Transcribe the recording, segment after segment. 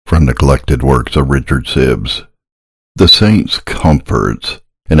from Neglected Works of Richard Sibbes. The Saints' Comforts,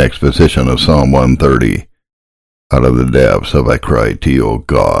 an exposition of Psalm 130. Out of the depths have I cried to you, O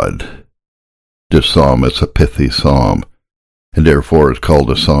God. This psalm is a pithy psalm, and therefore is called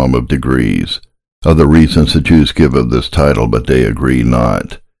a psalm of degrees. Of the reasons the Jews give of this title, but they agree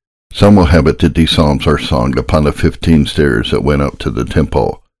not. Some will have it that these psalms are sung upon the 15 stairs that went up to the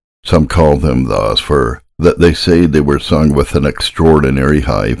temple. Some call them thus, for that they say they were sung with an extraordinary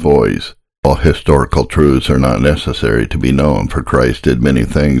high voice. All historical truths are not necessary to be known, for Christ did many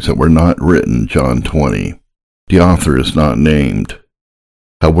things that were not written, John 20. The author is not named.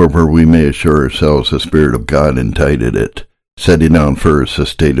 However, we may assure ourselves the Spirit of God entitled it, setting down first the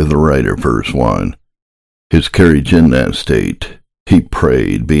state of the writer, verse 1. His carriage in that state, he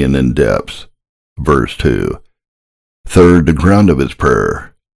prayed, being in depths, verse 2. Third, the ground of his prayer,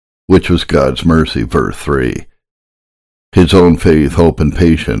 which was God's mercy, verse 3. His own faith, hope, and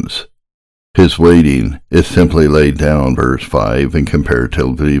patience. His waiting is simply laid down, verse 5, and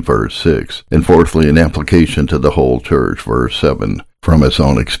comparatively, verse 6. And fourthly, an application to the whole church, verse 7, from his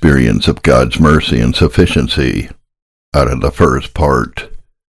own experience of God's mercy and sufficiency, out of the first part.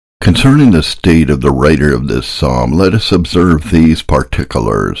 Concerning the state of the writer of this psalm, let us observe these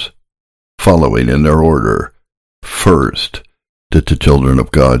particulars, following in their order. First, that the children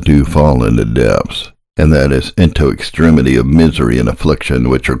of God do fall into depths, and that is into extremity of misery and affliction,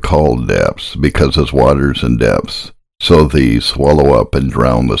 which are called depths, because as waters in depths, so these swallow up and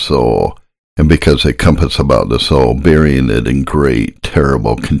drown the soul, and because they compass about the soul, burying it in great,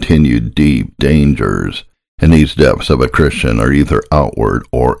 terrible, continued, deep dangers. And these depths of a Christian are either outward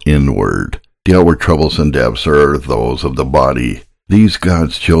or inward. The outward troubles and depths are those of the body. These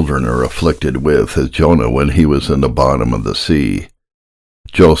God's children are afflicted with, as Jonah when he was in the bottom of the sea,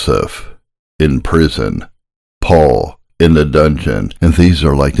 Joseph in prison, Paul in the dungeon, and these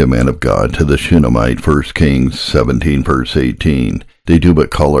are like the man of God to the Shunammite, 1 Kings 17, verse 18. They do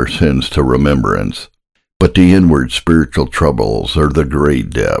but call our sins to remembrance. But the inward spiritual troubles are the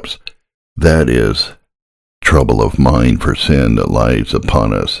great depths, that is, trouble of mind for sin that lies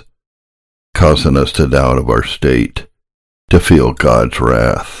upon us, causing us to doubt of our state, to feel God's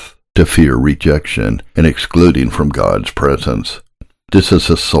wrath, to fear rejection, and excluding from God's presence. This is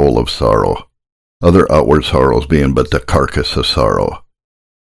the soul of sorrow, other outward sorrows being but the carcass of sorrow.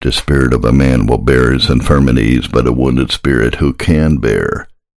 The spirit of a man will bear his infirmities, but a wounded spirit who can bear?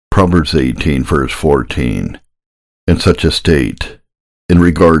 Proverbs 18, verse 14. In such a state, in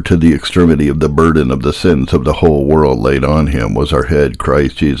regard to the extremity of the burden of the sins of the whole world laid on him, was our head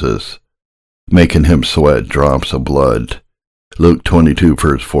Christ Jesus, making him sweat drops of blood. Luke 22,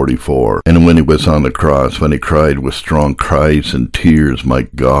 verse 44. And when he was on the cross, when he cried with strong cries and tears, my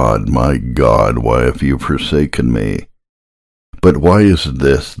God, why have you forsaken me? But why is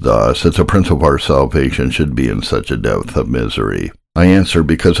this thus, that the Prince of our salvation should be in such a depth of misery? I answer,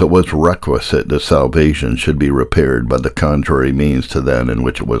 because it was requisite that salvation should be repaired by the contrary means to that in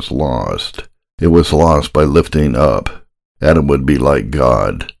which it was lost. It was lost by lifting up. Adam would be like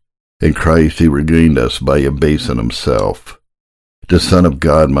God. In Christ he regained us by abasing himself. The Son of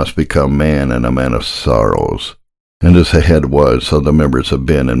God must become man, and a man of sorrows. And as the head was, so the members have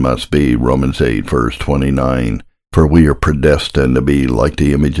been and must be, Romans 8, verse 29. For we are predestined to be like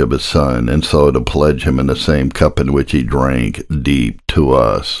the image of his Son, and so to pledge him in the same cup in which he drank deep to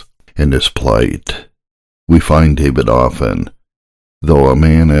us. In this plight we find David often, though a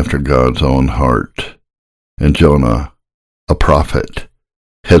man after God's own heart, and Jonah, a prophet,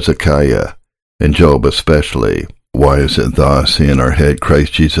 Hezekiah, and Job especially. Why is it thus, seeing our head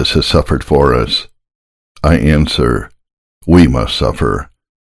Christ Jesus has suffered for us? I answer, we must suffer.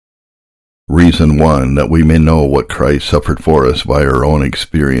 Reason 1, that we may know what Christ suffered for us by our own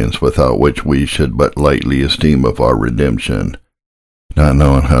experience, without which we should but lightly esteem of our redemption, not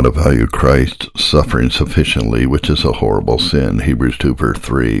knowing how to value Christ's suffering sufficiently, which is a horrible sin, Hebrews 2, verse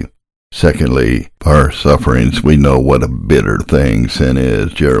 3. Secondly, by our sufferings we know what a bitter thing sin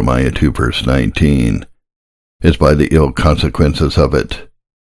is, Jeremiah 2, verse 19, is by the ill consequences of it.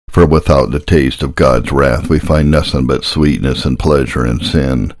 For without the taste of God's wrath we find nothing but sweetness and pleasure in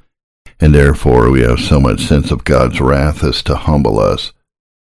sin. And therefore we have so much sense of God's wrath as to humble us,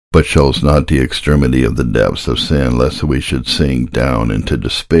 but shows not the extremity of the depths of sin, lest we should sink down into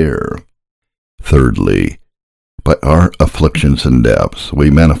despair. Thirdly, by our afflictions and depths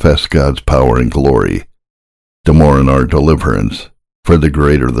we manifest God's power and glory, the more in our deliverance. For the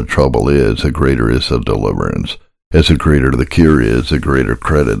greater the trouble is, the greater is the deliverance. As the greater the cure is, the greater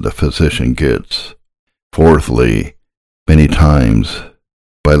credit the physician gets. Fourthly, many times,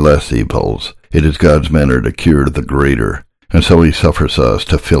 by less evils, it is God's manner to cure the greater, And so he suffers us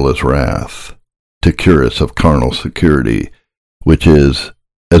to feel his wrath, to cure us of carnal security, which is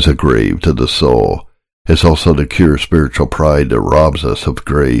as a grave to the soul, is also to cure spiritual pride that robs us of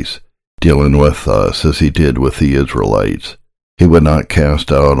grace, dealing with us as he did with the Israelites. He would not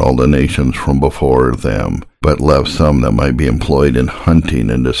cast out all the nations from before them, but left some that might be employed in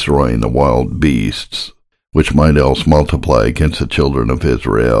hunting and destroying the wild beasts, which might else multiply against the children of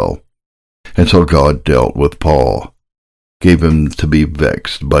Israel. And so God dealt with Paul, gave him to be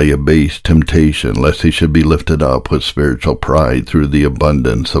vexed by a base temptation, lest he should be lifted up with spiritual pride through the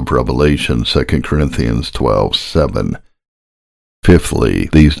abundance of revelation, 2 Corinthians 12:7. Fifthly,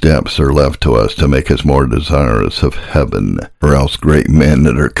 these depths are left to us to make us more desirous of heaven, or else great men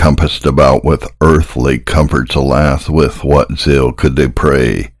that are compassed about with earthly comforts, alas, with what zeal could they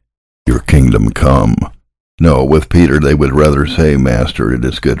pray, "Your kingdom come"? No, with Peter they would rather say, "Master, it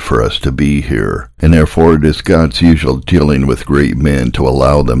is good for us to be here." And therefore it is God's usual dealing with great men to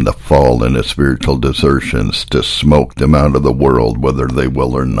allow them to fall into spiritual desertions, to smoke them out of the world whether they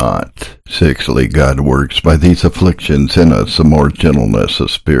will or not. Sixthly, God works by these afflictions in us a more gentleness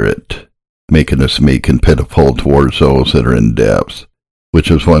of spirit, making us meek and pitiful towards those that are in depths, which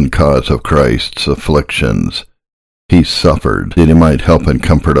is one cause of Christ's afflictions. He suffered that he might help and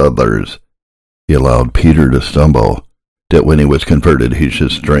comfort others. He allowed Peter to stumble, that when he was converted he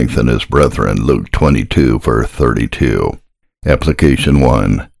should strengthen his brethren. Luke 22, verse 32. Application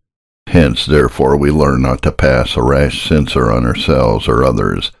 1. Hence, therefore, we learn not to pass a rash censure on ourselves or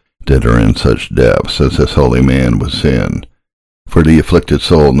others that are in such depths as this holy man was in. For the afflicted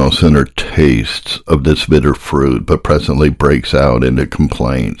soul no sooner tastes of this bitter fruit, but presently breaks out into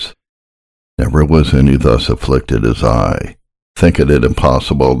complaints. Never was any thus afflicted as I. Thinketh it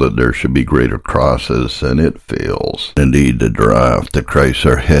impossible that there should be greater crosses than it feels. Indeed, the draught that Christ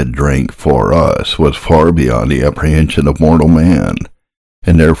our head drank for us was far beyond the apprehension of mortal man,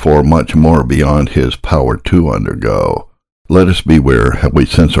 and therefore much more beyond his power to undergo. Let us beware how we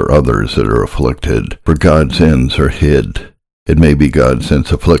censure others that are afflicted, for God's ends are hid. It may be God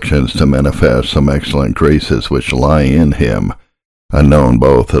sends afflictions to manifest some excellent graces which lie in him, unknown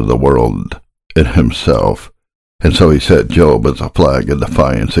both of the world and himself. And so he set Job as a flag of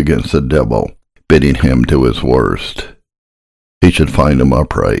defiance against the devil, bidding him do his worst. He should find him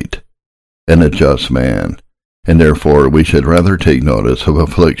upright, and a just man, and therefore we should rather take notice of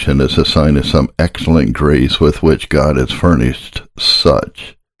affliction as a sign of some excellent grace with which God has furnished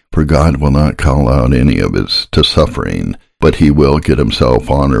such. For God will not call out any of his to suffering, but he will get himself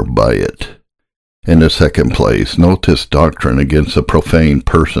honor by it. In the second place, note this doctrine against the profane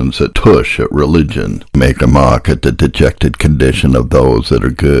persons that tush at religion, make a mock at the dejected condition of those that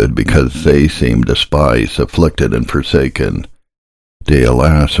are good, because they seem despised, afflicted, and forsaken. They,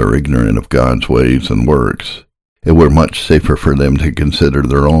 alas, are ignorant of God's ways and works. It were much safer for them to consider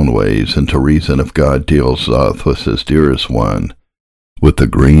their own ways, and to reason if God deals thus with his dearest one, with the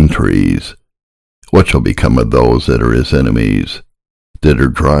green trees, what shall become of those that are his enemies, that are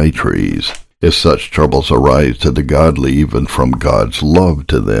dry trees? If such troubles arise to the godly even from God's love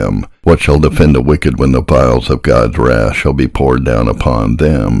to them, what shall defend the wicked when the vials of God's wrath shall be poured down upon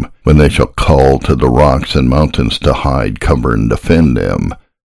them, when they shall call to the rocks and mountains to hide, cover, and defend them?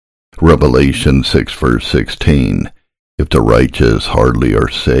 Revelation 6, verse 16. If the righteous hardly are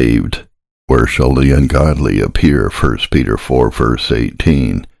saved, where shall the ungodly appear? 1 Peter 4, verse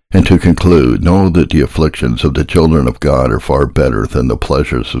 18. And to conclude, know that the afflictions of the children of God are far better than the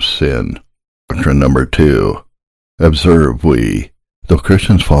pleasures of sin. Doctrine number 2. Observe we, though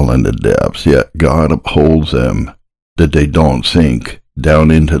Christians fall into depths, yet God upholds them, that they don't sink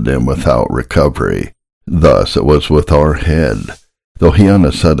down into them without recovery. Thus it was with our head, though he on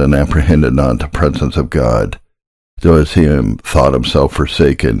a sudden apprehended not the presence of God, though as he thought himself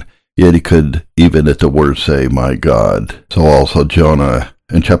forsaken, yet he could even at the word say, My God. So also Jonah,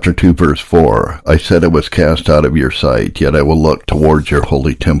 in chapter 2, verse 4, I said I was cast out of your sight, yet I will look towards your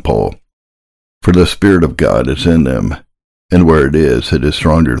holy temple. For the Spirit of God is in them, and where it is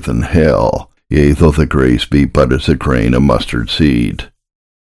stronger than hell, yea, though the grace be but as a grain of mustard seed.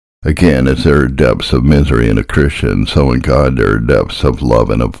 Again, as there are depths of misery in a Christian, so in God there are depths of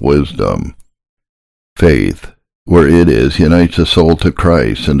love and of wisdom. Faith, where it is, unites the soul to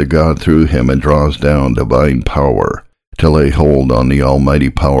Christ and to God through him, and draws down divine power, to lay hold on the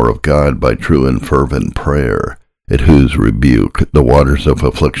almighty power of God by true and fervent prayer, at whose rebuke the waters of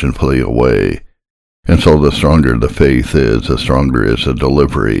affliction flee away. And so the stronger the faith is, the stronger is the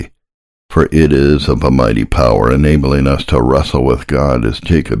delivery. For it is of a mighty power, enabling us to wrestle with God as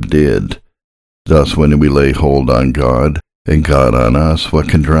Jacob did. Thus when we lay hold on God, and God on us, what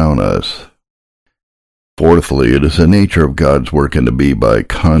can drown us? Fourthly, it is the nature of God's working to be by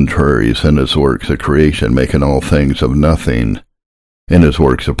contraries in his works of creation, making all things of nothing. In his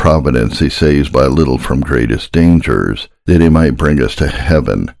works of providence he saves by little from greatest dangers, that he might bring us to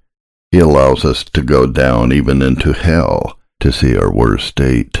heaven. He allows us to go down even into hell, to see our worst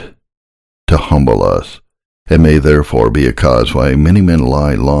state, to humble us, and may therefore be a cause why many men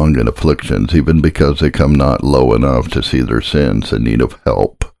lie long in afflictions, even because they come not low enough to see their sins in need of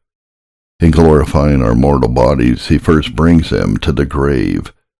help. In glorifying our mortal bodies, he first brings them to the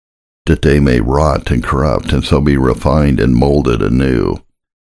grave, that they may rot and corrupt, and so be refined and molded anew.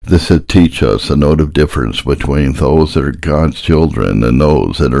 This should teach us a note of difference between those that are God's children and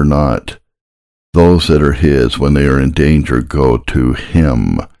those that are not. Those that are his, when they are in danger, go to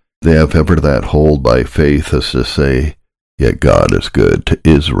him. They have ever that hold by faith, as to say, yet God is good to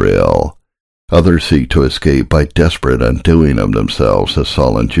Israel. Others seek to escape by desperate undoing of themselves, as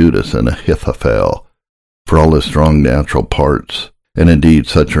Saul and Judas and Ahithophel, for all his strong natural parts. And indeed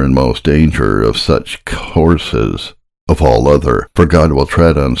such are in most danger of such courses of all other, for God will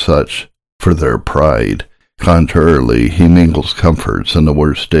tread on such for their pride. Contrarily, he mingles comforts in the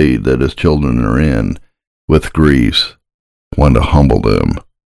worst state that his children are in, with griefs, one to humble them,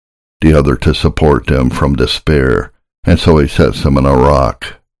 the other to support them from despair, and so he sets them on a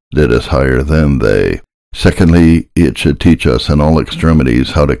rock that is higher than they. Secondly, it should teach us in all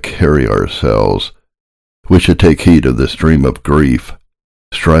extremities how to carry ourselves. We should take heed of the stream of grief,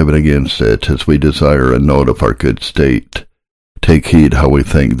 striving against it as we desire a note of our good state. Take heed how we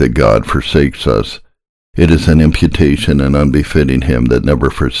think that God forsakes us. It is an imputation and unbefitting him that never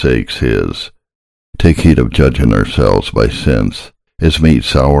forsakes his. Take heed of judging ourselves by sense. Is meat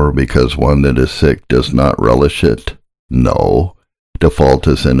sour because one that is sick does not relish it? No. The fault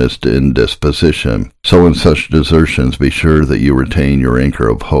is in his indisposition. So in such desertions be sure that you retain your anchor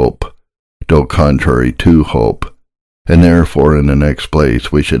of hope, though contrary to hope. And therefore in the next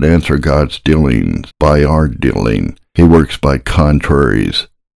place we should answer God's dealings by our dealing. He works by contraries.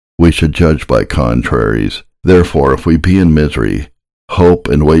 We should judge by contraries. Therefore if we be in misery, hope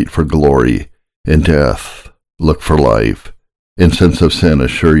and wait for glory. In death, look for life. In sense of sin,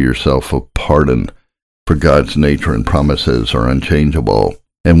 assure yourself of pardon, for God's nature and promises are unchangeable.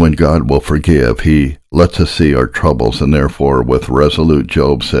 And when God will forgive, he lets us see our troubles, and therefore with resolute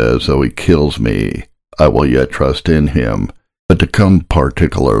Job says, though he kills me, I will yet trust in him. But to come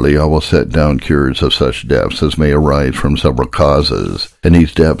particularly, I will set down cures of such depths as may arise from several causes, and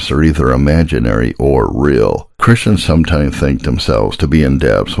these depths are either imaginary or real. Christians sometimes think themselves to be in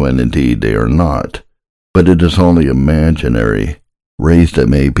depths when indeed they are not. But it is only imaginary, raised it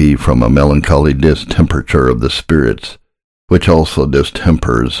may be from a melancholy distemperature of the spirits, which also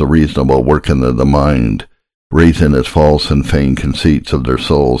distempers the reasonable working of the mind, raising its false and feigned conceits of their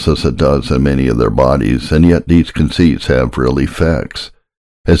souls as it does in many of their bodies, and yet these conceits have real effects,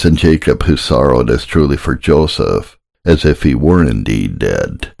 as in Jacob who sorrowed as truly for Joseph, as if he were indeed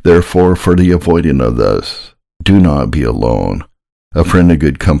dead. Therefore, for the avoiding of this, do not be alone. A friend and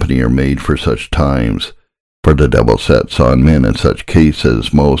good company are made for such times, for the devil sets on men in such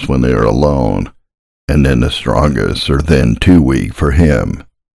cases most when they are alone, and then the strongest are then too weak for him.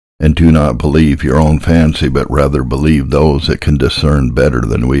 And do not believe your own fancy, but rather believe those that can discern better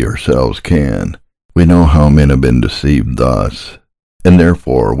than we ourselves can. We know how men have been deceived thus, and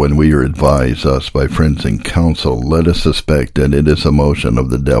therefore when we are advised thus by friends in counsel, let us suspect that it is a motion of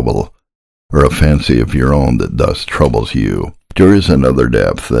the devil, or a fancy of your own that thus troubles you. There is another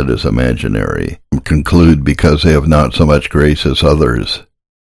depth that is imaginary. Conclude because they have not so much grace as others.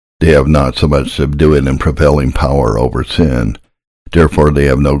 They have not so much subduing and prevailing power over sin. Therefore they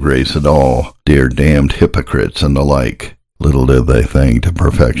have no grace at all. They are damned hypocrites and the like. Little did they think that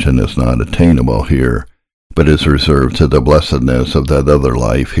perfection is not attainable here, but is reserved to the blessedness of that other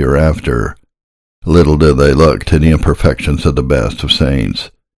life hereafter. Little did they look to the imperfections of the best of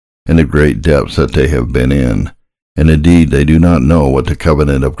saints, and the great depths that they have been in. And indeed they do not know what the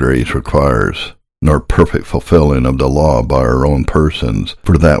covenant of grace requires, nor perfect fulfilling of the law by our own persons,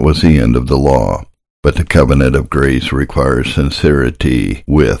 for that was the end of the law. But the covenant of grace requires sincerity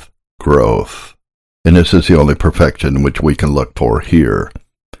with growth. And this is the only perfection which we can look for here.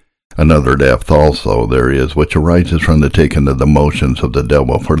 Another depth also there is, which arises from the taking of the motions of the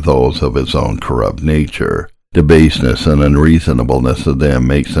devil for those of his own corrupt nature. The baseness and unreasonableness of them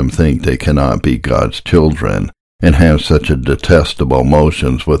makes them think they cannot be God's children, and have such a detestable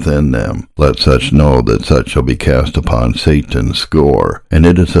motions within them. Let such know that such shall be cast upon Satan's score, and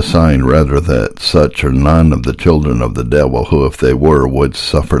it is a sign rather that such are none of the children of the devil, who if they were, would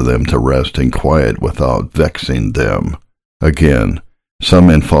suffer them to rest in quiet without vexing them. Again, Some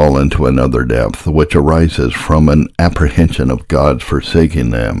men fall into another depth, which arises from an apprehension of God's forsaking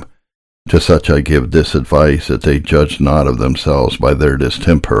them. To such I give this advice, that they judge not of themselves by their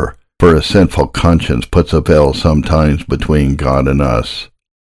distemper, for a sinful conscience puts a veil sometimes between God and us,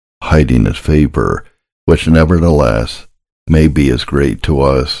 hiding his favor, which nevertheless may be as great to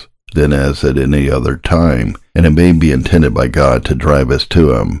us than as at any other time, and it may be intended by God to drive us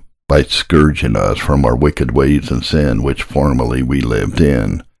to him, by scourging us from our wicked ways and sin which formerly we lived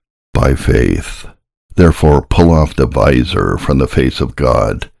in, by faith. Therefore pull off the visor from the face of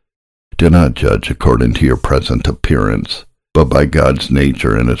God. Do not judge according to your present appearance, but by God's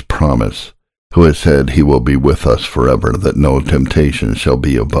nature and his promise, who has said he will be with us forever, that no temptation shall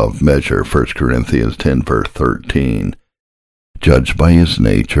be above measure, 1 Corinthians 10 verse 13. Judge by his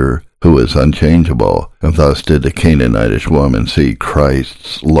nature, who is unchangeable, and thus did the Canaanitish woman see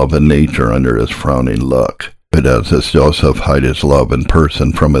Christ's love and nature under his frowning look. But as Joseph hid his love in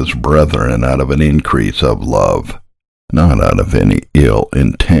person from his brethren out of an increase of love, not out of any ill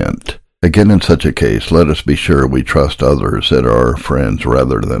intent. Again, in such a case, let us be sure we trust others that are our friends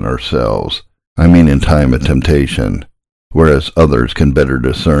rather than ourselves. I mean in time of temptation, whereas others can better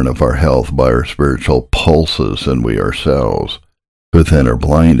discern of our health by our spiritual pulses than we ourselves, who then are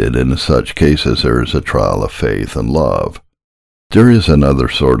blinded. In such cases there is a trial of faith and love. There is another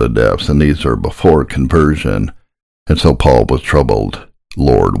sort of depths, and these are before conversion. And so Paul was troubled.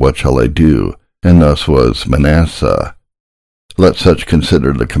 Lord, what shall I do? And thus was Manasseh. Let such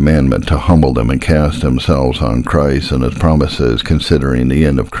consider the commandment to humble them and cast themselves on Christ, and his promises, considering the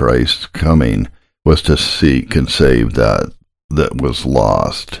end of Christ's coming, was to seek and save that was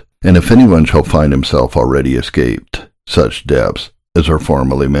lost. And if anyone shall find himself already escaped such depths as are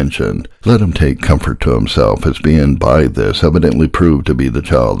formerly mentioned, let him take comfort to himself, as being by this evidently proved to be the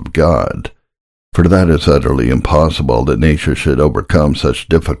child of God. For that is utterly impossible that nature should overcome such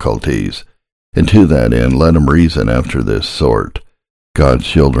difficulties. And to that end, let him reason after this sort. God's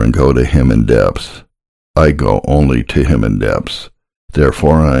children go to him in depths. I go only to him in depths.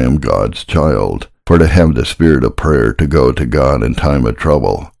 Therefore I am God's child. For to have the spirit of prayer, to go to God in time of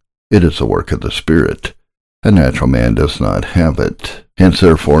trouble, it is the work of the Spirit. A natural man does not have it. Hence,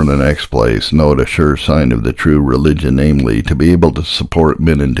 therefore, in the next place, note a sure sign of the true religion, namely, to be able to support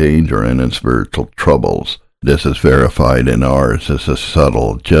men in danger and in spiritual troubles. This is verified in ours, as a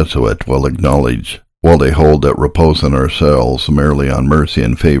subtle Jesuit will acknowledge, while they hold that repose in ourselves merely on mercy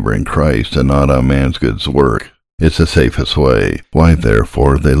and favor in Christ, and not on man's good work, is the safest way. Why,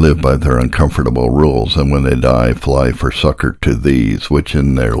 therefore, they live by their uncomfortable rules, and when they die, fly for succor to these, which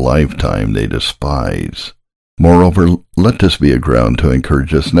in their lifetime they despise. Moreover, let this be a ground to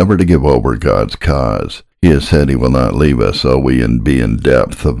encourage us never to give over God's cause. He has said he will not leave us, though we be in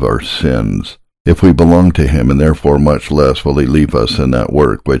depth of our sins. If we belong to him, and therefore much less will he leave us in that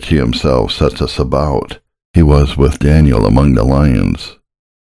work which he himself sets us about. He was with Daniel among the lions,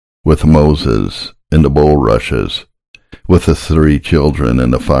 with Moses in the bulrushes, with the 3 children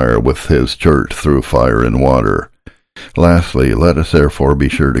in the fire, with his church through fire and water. Lastly, let us therefore be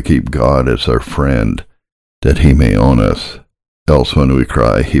sure to keep God as our friend, that he may own us. Else when we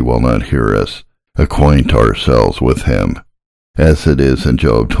cry, he will not hear us. Acquaint ourselves with him, as it is in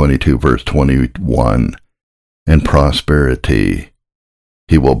Job 22 verse 21. In prosperity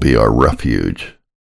he will be our refuge.